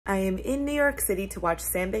I am in New York City to watch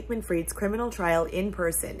Sam Bankman-Fried's criminal trial in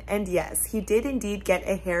person, and yes, he did indeed get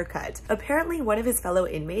a haircut. Apparently, one of his fellow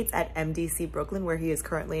inmates at MDC Brooklyn, where he is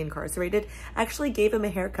currently incarcerated, actually gave him a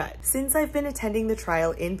haircut. Since I've been attending the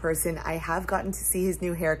trial in person, I have gotten to see his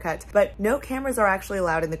new haircut, but no cameras are actually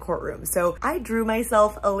allowed in the courtroom, so I drew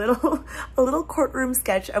myself a little courtroom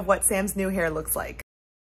sketch of what Sam's new hair looks like.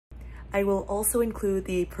 I will also include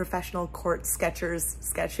the professional court sketchers'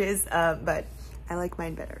 sketches, but I like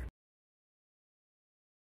mine better.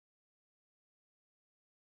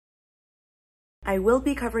 I will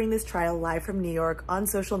be covering this trial live from New York on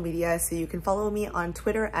social media, so you can follow me on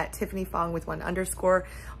Twitter at Tiffany Fong with 1_,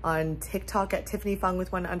 on TikTok at Tiffany Fong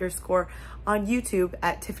with 1_, on YouTube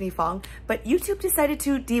at Tiffany Fong, but YouTube decided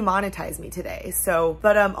to demonetize me today, so,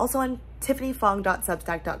 but also on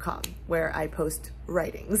tiffanyfong.substack.com, where I post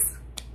writings.